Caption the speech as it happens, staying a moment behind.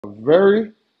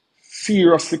very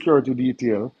serious security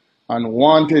detail and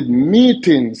wanted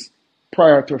meetings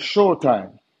prior to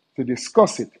showtime to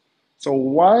discuss it. So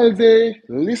while they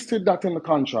listed that in the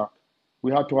contract,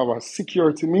 we had to have a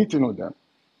security meeting with them.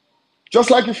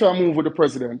 Just like if you move with the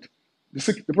president,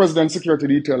 the president's security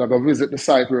detail, I go visit the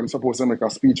site where I'm supposed to make a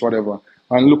speech, whatever,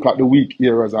 and look at the weak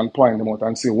areas and point them out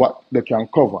and see what they can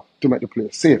cover to make the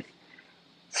place safe.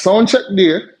 Soundcheck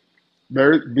there,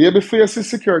 Babyface's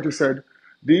security said,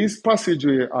 these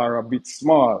passageways are a bit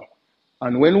small.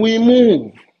 And when we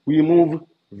move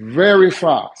very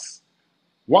fast.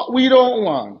 What we don't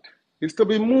want is to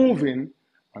be moving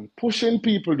and pushing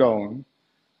people down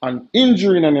and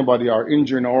injuring anybody or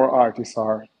injuring our artists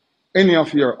or any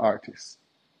of your artists.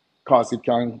 Because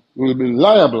will be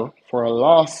liable for a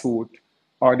lawsuit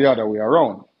or the other way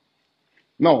around.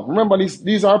 Now, remember,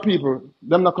 these are people,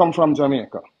 them not come from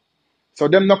Jamaica. So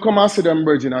them not come and see them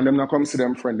virgin and them not come see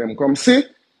them friend. Them come see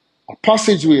a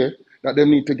passageway that they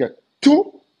need to get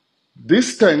to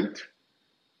this tent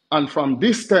and from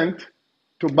this tent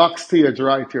to backstage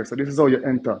right here. So this is how you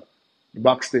enter the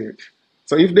backstage.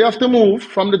 So if they have to move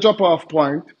from the drop-off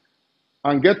point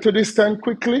and get to this tent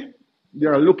quickly, they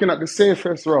are looking at the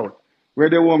safest route where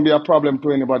there won't be a problem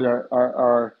to anybody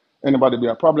or anybody be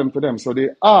a problem to them. So they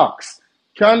ask,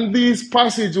 can these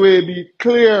passageways be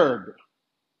cleared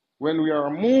when we are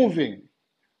moving?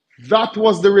 That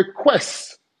was the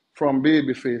request from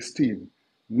Babyface team.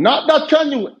 Not that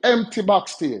can you empty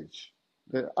backstage.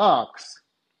 They asked,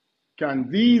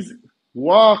 can these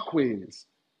walkways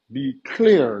be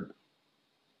cleared?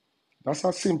 That's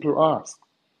a simple ask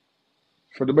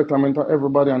for the betterment of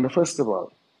everybody on the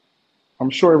festival. I'm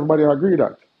sure everybody agree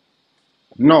that.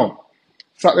 No,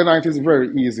 Saturday night is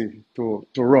very easy to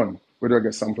run with Reggae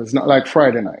Sumfest. It's not like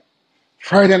Friday night.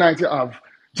 Friday night you have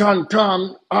John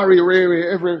Tom, Harry,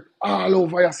 Ray, all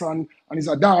over your son, and it's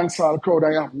a dancehall crowd,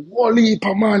 and you have whole heap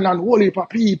of man and whole heap of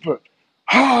people.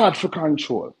 Hard for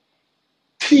control.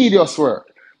 Tedious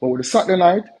work. But with the Saturday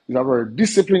night, it's a very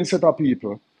disciplined set of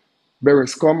people.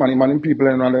 Berries come and him people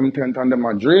in them tent and them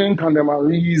a drink and them a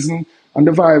reason. And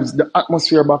the vibes, the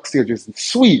atmosphere backstage is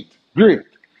sweet, great.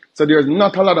 So there's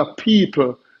not a lot of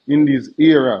people in these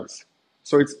areas.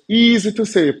 So it's easy to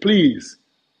say, please,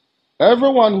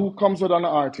 everyone who comes with an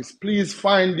artist, please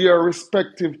find their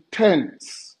respective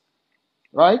tents,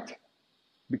 right?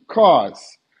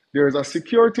 Because there's a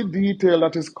security detail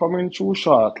that is coming through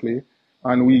shortly,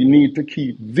 and we need to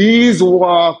keep these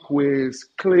walkways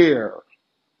clear.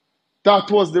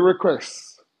 That was the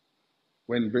request.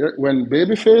 When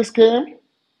Babyface came,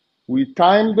 we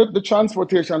timed the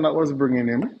transportation that was bringing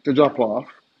him to drop off,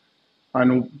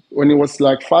 and when it was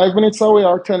like 5 minutes away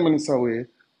or 10 minutes away,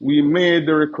 we made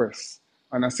the request.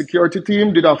 And a security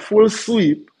team did a full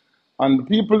sweep, and the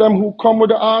people them who come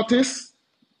with the artists,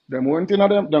 them went in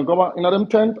them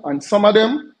tent, and some of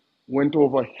them went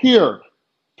over here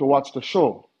to watch the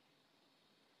show.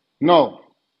 Now,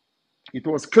 it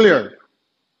was clear.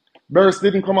 Burris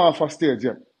didn't come off a stage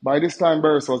yet. By this time,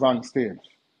 Burris was on stage.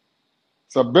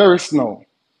 So Burris now,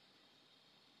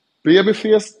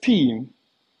 Babyface team,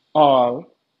 all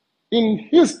in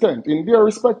his tent, in their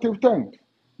respective tent.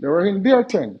 They were in their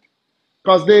tent.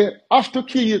 Because they have to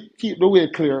keep the way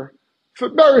clear for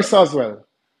Burris as well.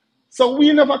 So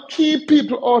we never keep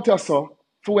people out here so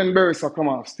for when Burris come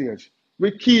off stage.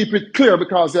 We keep it clear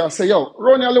because they say, yo,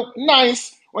 Ronnie look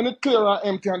nice when it's clear and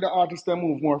empty and the artists they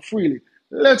move more freely.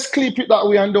 Let's keep it that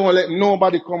way and don't let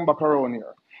nobody come back around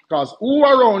here. Because who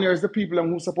around here is the people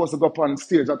who are supposed to go up on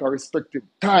stage at a respective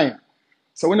time.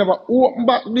 So we never open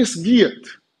back this gate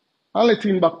and let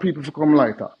in back people to come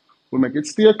later. We make it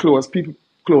stay closed.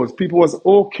 People was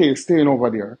okay staying over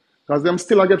there because them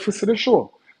still get to see the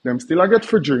show. Them still get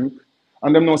for drink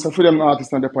and them know so for them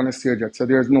artists not up on the stage yet. So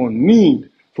there's no need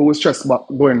for stress about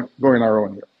going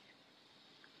around here.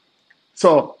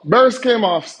 So Burris came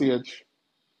off stage,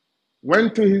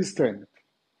 went to his tent.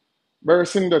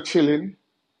 Burris in there chilling.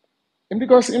 And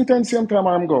because in the same time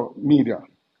I'm go media.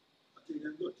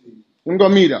 I'm go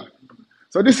media.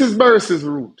 So this is Burris's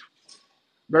route.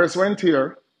 Burris went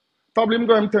here. Probably him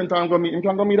go in tent and go meet. Him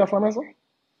can go media from us?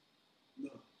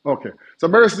 No. Okay. So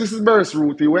this is Burris'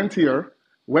 route. He went here,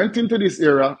 went into this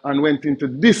area, and went into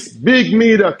this big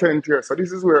media tent here. So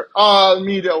this is where all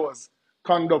media was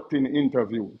conducting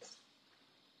interviews.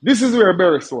 This is where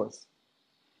Burris was.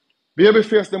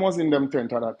 Babyface them was in them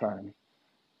tent at that time.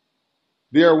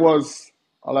 There was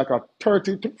like a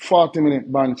 30 to 40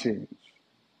 minute band change.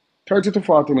 30 to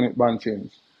 40 minute band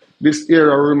change. This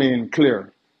area remained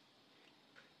clear.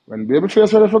 When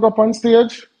Babyface ready to go up on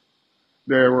stage,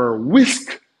 they were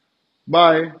whisked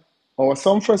by our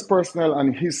sumfest personnel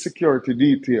and his security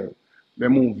detail, they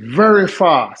move very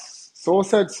fast. So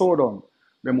said, so done.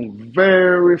 They move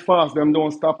very fast. Them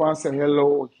don't stop and say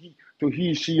hello to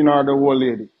he, she, nor the old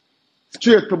lady.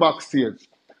 Straight to backstage,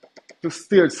 to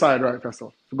stage side right or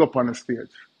so, to go up on the stage.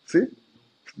 See?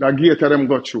 That gate that them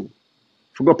go through,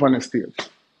 to go up on the stage.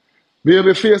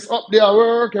 Baby face up there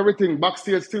work, everything,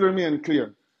 backstage still remain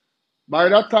clear. By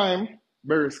that time,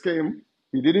 Barris came,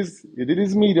 he did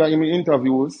his media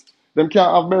interviews. Them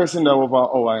can't have Barris in there over an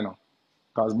hour, you know.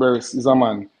 Because Barris is a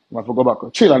man, he have to go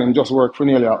back, chill and him just work for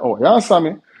nearly an hour. You understand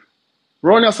me?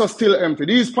 Ronias are still empty.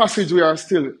 These passageways are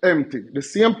still empty. The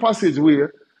same passageway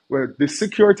where the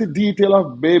security detail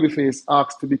of Babyface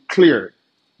asked to be cleared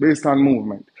based on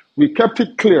movement. We kept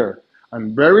it clear.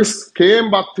 And Barris came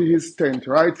back to his tent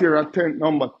right here at tent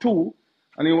number 2.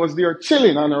 And he was there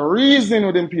chilling and reasoning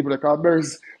with them people. Because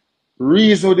Barris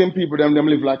reason with them people, them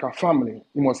live like a family.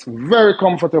 He was very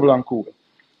comfortable and cool.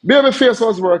 Babyface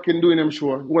was working, doing him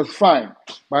show. It was fine.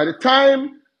 By the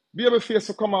time Babyface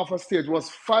to come off a stage was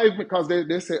 5 minutes, because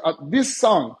they say at this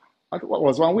song, at what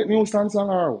was one Whitney Houston song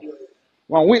or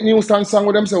one Whitney Houston song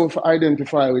with themselves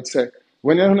identify with say,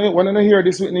 when you hear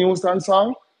this Whitney Houston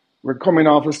song, we're coming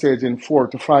off the stage in 4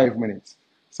 to 5 minutes.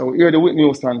 So we hear the Whitney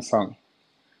Houston song.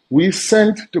 We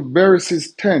sent to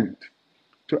Barris's tent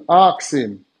to ask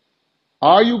him,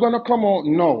 are you going to come out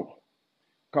now?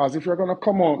 Because if you're going to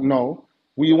come out now,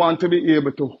 we want to be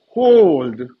able to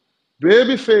hold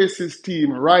Babyface's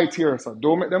team right here. So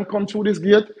don't make them come through this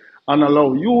gate and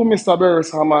allow you, Mr.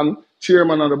 Barris Hammond,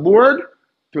 chairman of the board,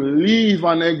 to leave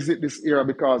and exit this area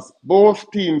because both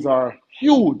teams are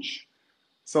huge.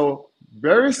 So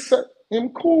Barris said him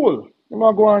cool. He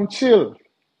might go and chill.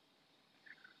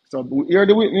 So we hear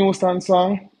the Whitney Houston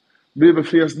song,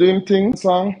 Babyface doing thing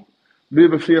song,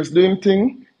 Babyface doing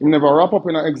thing. He never wrap up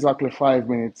in exactly 5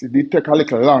 minutes. It did take a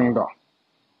little longer,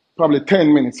 probably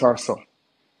 10 minutes or so.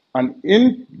 And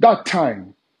in that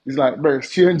time, it's like Barris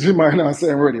changed his mind and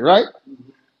saying ready, right?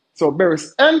 So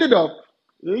Barris ended up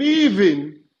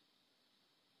leaving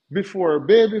before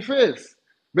Babyface.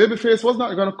 Babyface was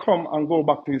not going to come and go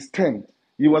back to his tent.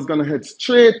 He was going to head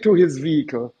straight to his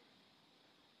vehicle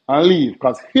and leave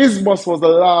because his bus was the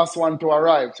last one to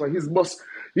arrive. So his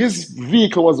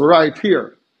vehicle was right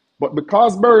here. But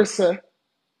because Barris said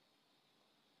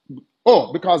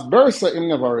him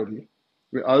never ready,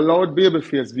 we allowed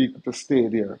Babyface vehicle to stay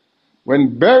there.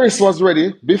 When Barris was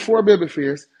ready, before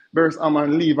Babyface, Barris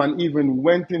Hammond leave and even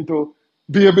went into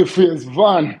Babyface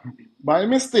van by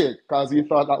mistake because he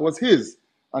thought that was his.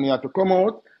 And he had to come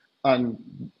out and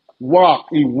walk.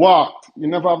 He walked. He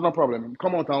never have no problem. He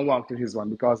come out and walk to his one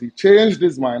because he changed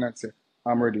his mind and said,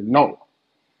 I'm ready now.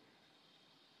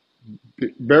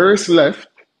 Barris left.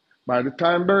 By the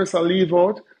time Barris leave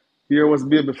out, here was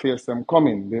Babyface them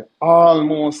coming. They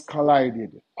almost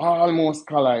collided.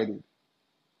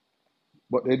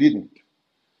 But they didn't.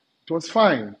 It was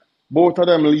fine. Both of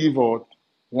them leave out,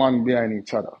 one behind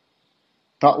each other.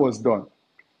 That was done.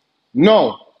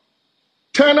 Now,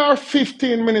 10 or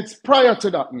 15 minutes prior to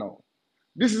that now,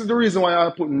 this is the reason why I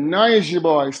put Niger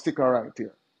Boy sticker right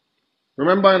here.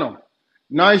 Remember, you know,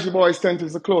 Niger Boy's tent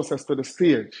is the closest to the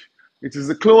stage. It is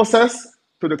the closest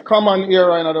to the common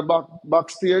area in the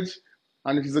backstage,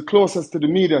 and it is the closest to the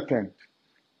media tent.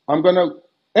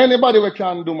 Anybody who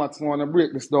can do maths want to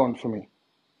break this down for me.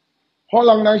 How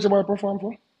long Niger Boy perform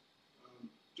for?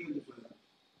 25.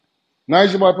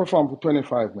 Niger Boy performed for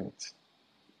 25 minutes.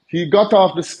 He got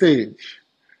off the stage.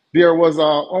 There was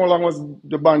how long was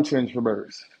the band change for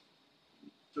Barris?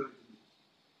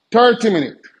 30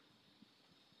 minutes.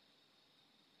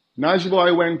 Niger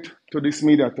Boy went to this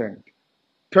media tent.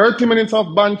 30 minutes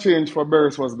of band change for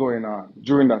Barris was going on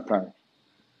during that time.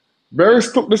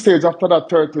 Barris took the stage after that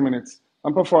 30 minutes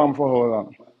and performed for how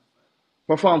long?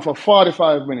 Performed for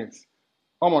 45 minutes.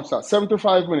 How much that?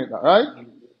 75 minutes, right?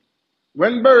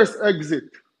 When Barris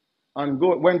exit and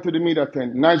went to the media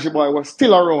tent, Niger Boy was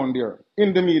still around there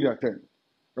in the media tent,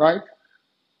 right?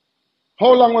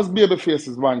 How long was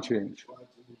Babyface's band change?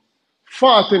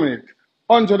 40 minutes.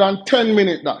 110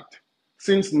 minutes that.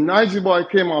 Since Niger Boy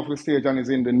came off the stage and is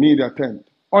in the media tent.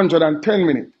 110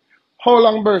 minutes. How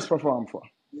long Barris performed for?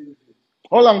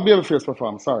 How long Babyface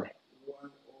performed? Sorry. 1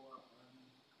 hour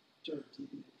and 30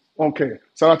 minutes. Okay,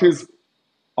 so that is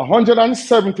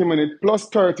 170 minutes plus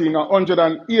 13,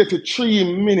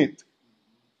 183 minutes.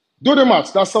 Do the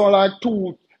maths. That's all like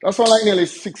nearly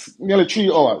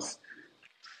 3 hours.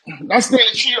 That's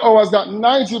nearly 3 hours that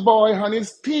Niger Boy and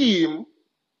his team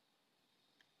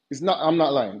is not. I'm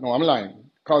not lying. No, I'm lying.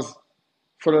 Because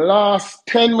for the last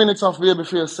 10 minutes of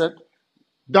Babyface set,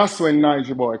 that's when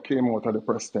Niger Boy came out of the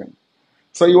press tent.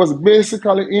 So he was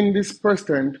basically in this press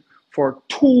tent for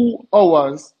 2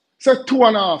 hours, say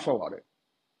 2.5 hours,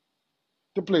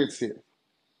 to play it safe.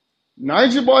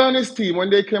 Nige Boy and his team, when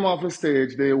they came off the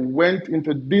stage, they went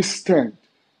into this tent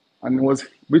and was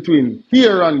between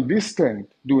here and this tent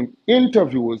doing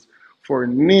interviews for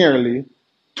nearly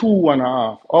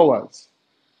 2.5 hours.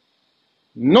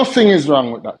 Nothing is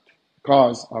wrong with that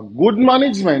because a good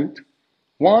management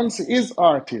wants his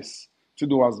artists to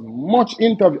do as much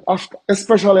interview,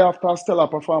 especially after a stellar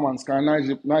performance. Because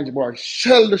Nige Boy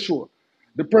shelled the show.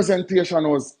 The presentation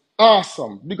was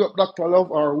awesome. Big up Dr.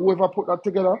 Love or whoever put that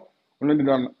together. And they did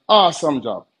an awesome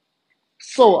job.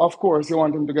 So, of course, you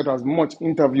want him to get as much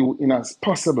interview in as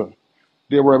possible.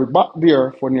 They were back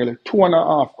there for nearly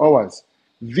 2.5 hours.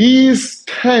 These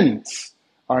tents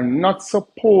are not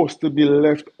supposed to be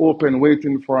left open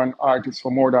waiting for an artist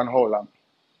for more than how long?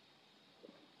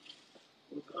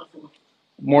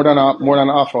 More than an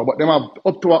half hour, but they have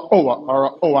up to an hour or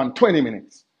an hour and 20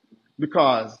 minutes.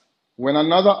 Because when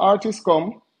another artist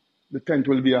comes, the tent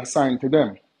will be assigned to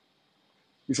them.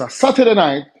 It's a Saturday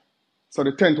night, so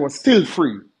the tent was still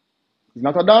free. It's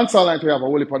not a dancehall night, we have a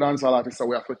whole heap of dancehall artists, so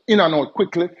we have to in and out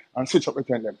quickly and switch up the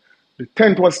tent then. The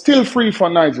tent was still free for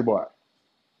Nige Boy.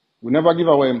 We never give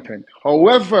away him tent.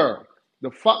 However,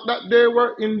 the fact that they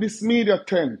were in this media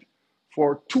tent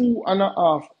for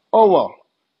 2.5 hours,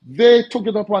 they took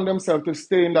it upon themselves to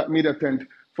stay in that media tent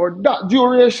for that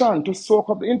duration to soak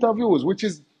up the interviews, which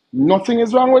is nothing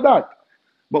is wrong with that.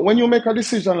 But when you make a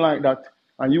decision like that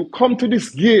and you come to this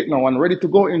gate now and ready to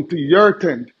go into your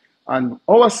tent, and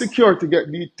our security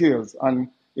get details and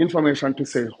information to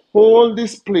say, hold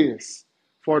this place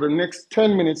for the next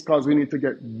 10 minutes because we need to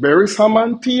get Barry's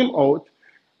Hammond team out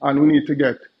and we need to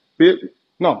get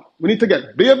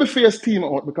Babyface team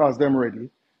out because they're ready.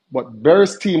 But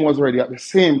Barry's team was ready at the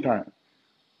same time.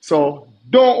 So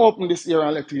don't open this here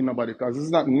and let in nobody because it's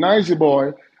not Nige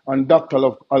Boy and Dr.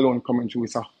 Love alone coming through.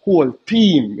 It's a whole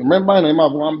team. Remember, him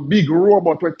have one big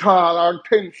robot with tall or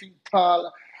 10 feet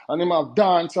tall and him have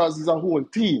dancers. It's a whole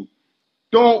team.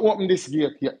 Don't open this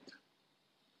gate yet.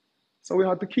 So we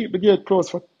had to keep the gate closed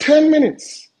for 10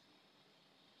 minutes.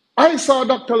 I saw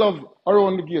Dr. Love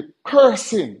around the gate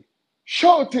cursing,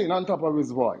 shouting on top of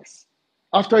his voice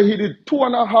after he did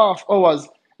 2.5 hours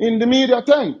in the media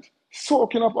tent,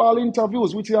 soaking up all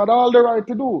interviews, which he had all the right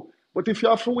to do. But if you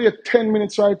have to wait 10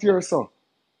 minutes right here, sir,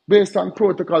 based on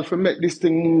protocol to make this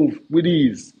thing move with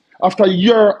ease, after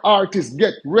your artist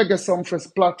get Reggae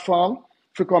Sumfest platform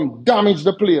to come damage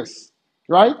the place,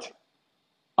 right?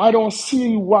 I don't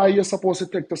see why you're supposed to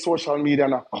take to social media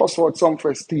and cuss out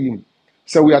Sumfest team.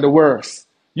 Say we are the worst.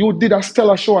 You did a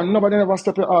stellar show and nobody ever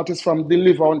stopped your artist from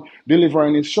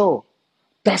delivering his show.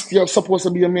 That's supposed to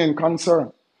be your main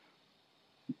concern.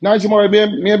 Nige Boy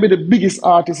may be the biggest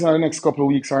artist in the next couple of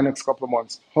weeks or next couple of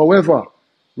months. However,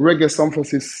 Reggae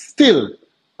Sumfest is still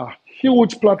a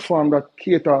huge platform that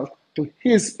caters to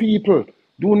his people.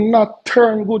 Do not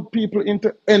turn good people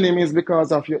into enemies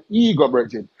because of your ego,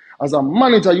 Bridget. As a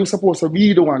manager, you're supposed to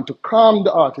be the one to calm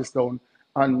the artist down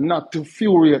and not to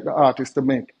furiate the artist to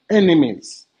make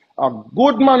enemies. A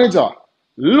good manager,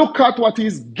 look at what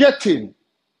he's getting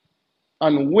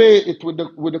and weigh it with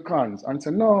the cons and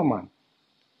say, no, man,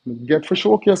 I get for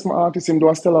showcase my artist and do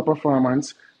a stellar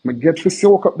performance. I get for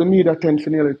soak up the media tent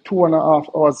for nearly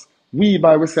 2.5 hours. We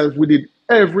by ourselves, we did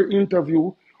every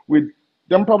interview with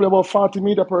them, probably about 40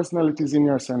 media personalities in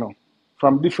here, so now.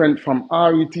 From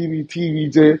RETV,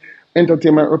 TVJ,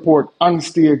 Entertainment Report, On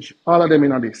Stage, all of them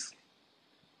in this.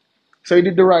 So you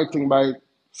did the right thing by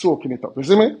soaking it up. You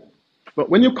see me? But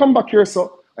when you come back here,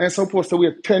 so, and you're supposed to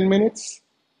wait 10 minutes,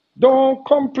 don't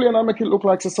complain and make it look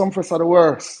like some Sumfest are the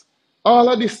worst. All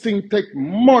of this thing take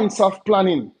months of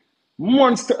planning,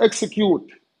 months to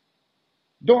execute.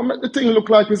 Don't make the thing look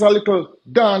like it's a little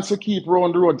dance you keep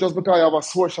around the road just because you have a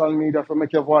social media to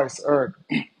make your voice heard.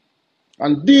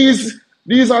 And these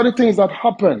are the things that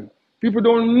happen. People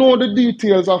don't know the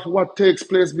details of what takes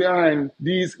place behind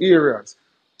these areas.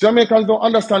 Jamaicans don't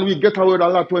understand we get away with a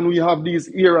lot when we have these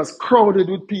areas crowded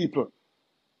with people.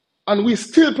 And we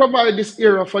still provide this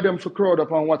area for them to crowd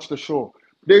up and watch the show.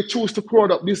 They choose to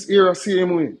crowd up this area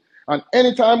same way. And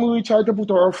anytime we try to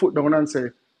put our foot down and say,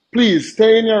 please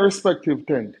stay in your respective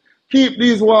tent. Keep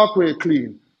these walkway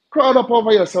clean. Crowd up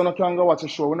over here so you can go watch a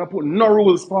show. We're not putting no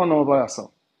rules on over here,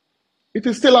 so. It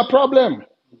is still a problem.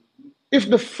 If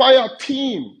the fire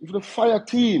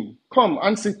team come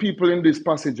and see people in this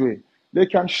passageway, they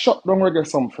can shut down Reggae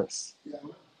Sumfest. Yeah.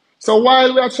 So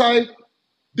while we are trying to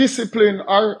discipline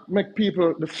or make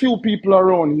people, the few people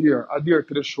around here adhere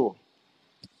to the show,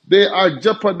 they are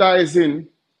jeopardizing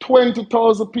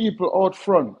 20,000 people out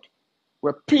front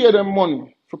we pay them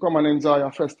money to come and enjoy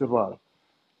a festival.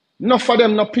 Enough of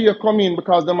them not pay to come in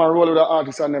because them are roll with the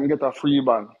artists and them get a free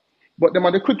band. But them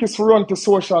are the quickest run to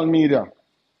social media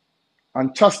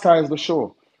and chastise the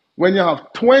show. When you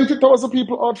have 20,000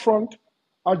 people out front,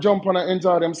 I jump and I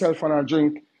enjoy themselves and I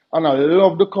drink and I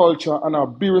love the culture and I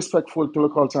be respectful to the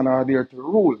culture and I adhere to the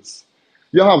rules.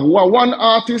 You have one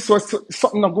artist or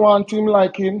something that go on to him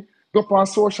like him, go up on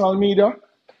social media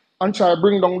and try to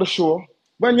bring down the show.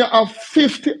 When you have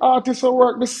 50 artists who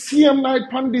work the same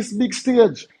night on this big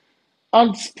stage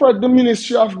and spread the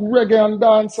ministry of reggae and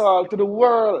dancehall to the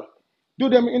world, do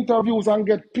them interviews and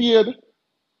get paid,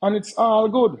 and it's all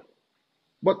good.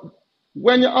 But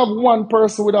when you have one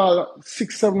person with all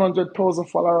 600,000-700,000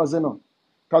 followers,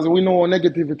 because we know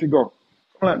negativity go.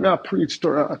 Like me, I preach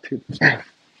to it.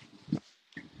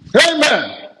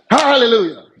 Amen.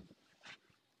 Hallelujah.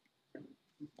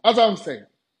 As I'm saying,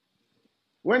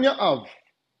 when you have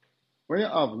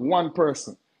one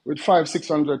person with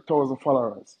 500,000-600,000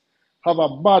 followers have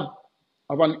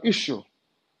an issue,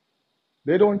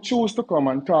 they don't choose to come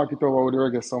and talk it over with the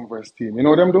Reggae Sumfest team. You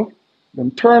know what them do? Them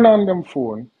turn on them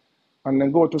phone and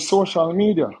then go to social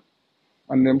media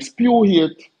and them spew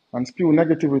hate and spew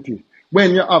negativity.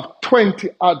 When you have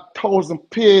 20,000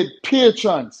 paid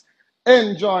patrons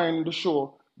enjoying the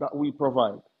show that we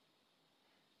provide.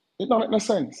 It don't make no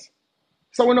sense.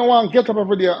 So we don't want to get up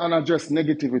every day and address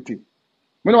negativity.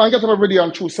 We don't want to get up every day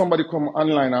and choose somebody come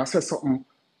online and say something,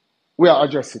 we are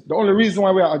address it. The only reason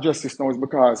why we are address this now is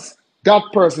because that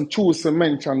person choose to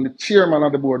mention the chairman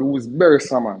of the board, who is Barry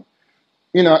Salmon,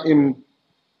 him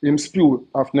spew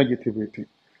of negativity.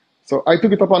 So I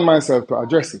took it upon myself to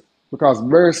address it because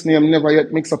Barry's name never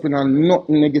yet mixed up in a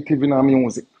nothing negative in our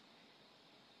music.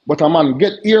 But a man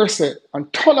get hearsay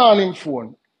and turn on him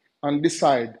phone and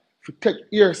decide to take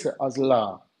hearsay as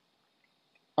law.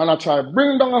 And I try to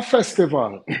bring down a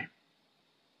festival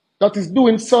that is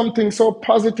doing something so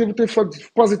positively for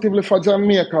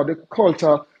Jamaica, the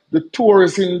culture, the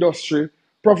tourist industry,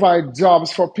 provide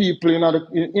jobs for people in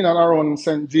and around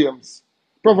St. James.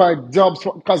 Provide jobs,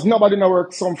 because nobody now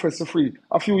works Sumfest for free.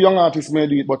 A few young artists may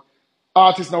do it, but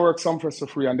artists now work Sumfest for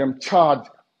free and them charge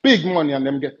big money and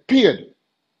them get paid.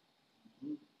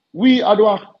 We are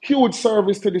doing a huge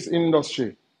service to this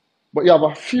industry, but you have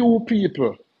a few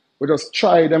people who just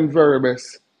try them very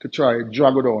best to try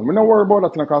drag it down. We don't worry about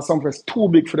that because Sumfest too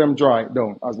big for them dry it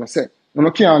down, as I say.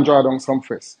 You can't dry down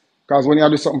Sumfest. Because when you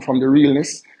do something from the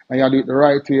realness and you do it the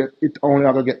right way, it only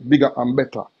going to get bigger and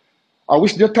better. I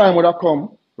wish the time would have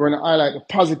come when I highlight the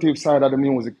positive side of the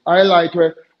music. I highlight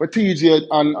where TJ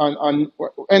and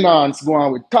Enhance go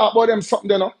on with. Talk about them something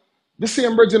there, the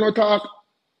same bridge you talk.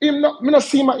 Me not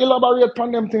see my elaborate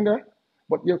on them thing there.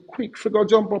 But you're quick figure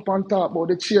jump up and talk about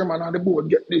the chairman of the board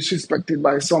get disrespected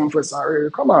by Sumfest already.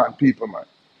 Come on, people, man.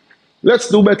 Let's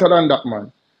do better than that,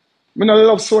 man. I don't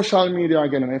love social media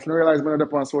again, and if you realize I'm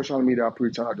not on social media, I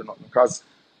preach and I do nothing. Because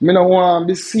I don't want to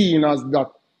be seen as that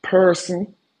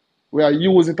person where I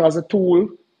use it as a tool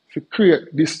to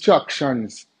create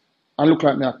distractions and look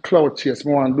like me a cloud chase. I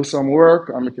want to do some work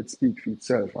and make it speak for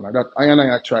itself. And that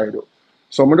I try to do.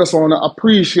 So I just want to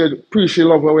appreciate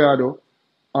love what we are do.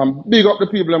 And big up the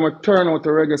people that will turn out to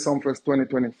Reggae Sumfest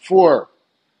 2024.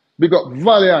 Big up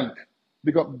Valiant.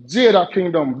 Big up Jada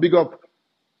Kingdom. Big up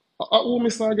who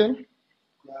missing again?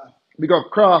 Yeah. Big up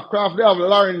Craft. Craft, they have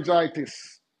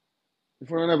laryngitis. If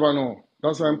you never know.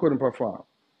 That's why I couldn't perform.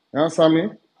 You understand me?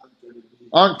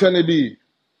 Anthony B.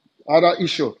 Other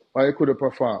issue why he couldn't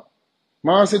perform.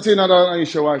 Marcy T another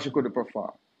issue why she couldn't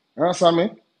perform. You understand me?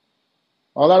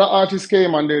 A lot of artists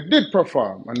came and they did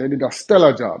perform and they did a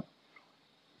stellar job.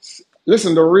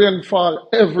 Listen, the rain fall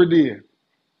every day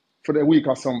for the week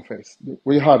of Sumfest.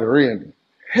 We had rain,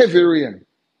 heavy rain,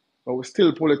 but we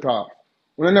still pull it off.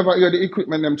 We never hear the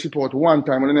equipment them chip out one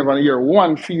time, we never hear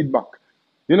one feedback.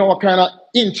 You know what kind of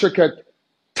intricate,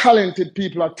 talented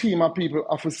people, a team of people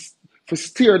have to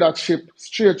steer that ship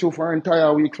straight through for an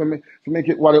entire week to make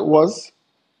it what it was?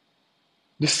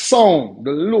 The sound,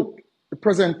 the look, the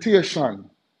presentation,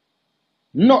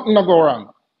 nothing no go wrong.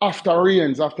 After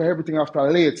rains, after everything, after a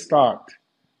late start,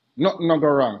 nothing no go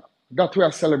wrong. That's why I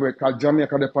celebrate because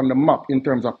Jamaica is on the map in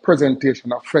terms of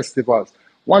presentation of festivals.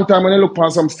 One time when you look on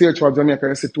some stage for Jamaica,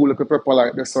 you see two little people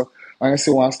like this, and you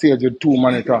see one stage with two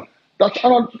monitors.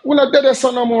 We're not dead so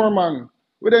no more, man.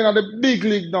 We're in the big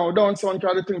league now. Don't sound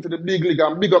try to think to the big league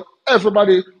and big up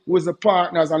everybody who is the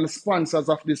partners and the sponsors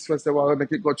of this festival and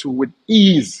make it go through with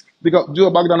ease. Big up Joe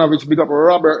Bogdanovich, big up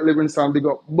Robert Livingston, big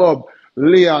up Bob,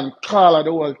 Leon, Carla, the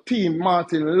whole team,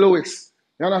 Martin, Lewis.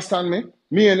 You understand me?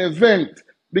 Me an event.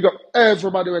 Big up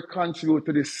everybody who contribute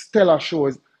to this stellar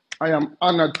shows. I am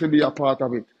honored to be a part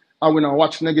of it. I will not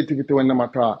watch negativity when them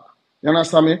talk. You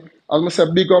understand me? As I say,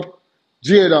 big up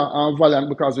Jada and Valiant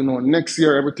because you know next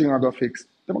year everything will go fix.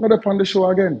 They're going to on the show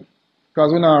again.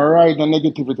 Because we're not ride the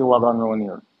negativity wagon around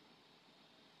here.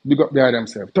 Big up there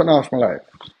themselves. Turn off my life.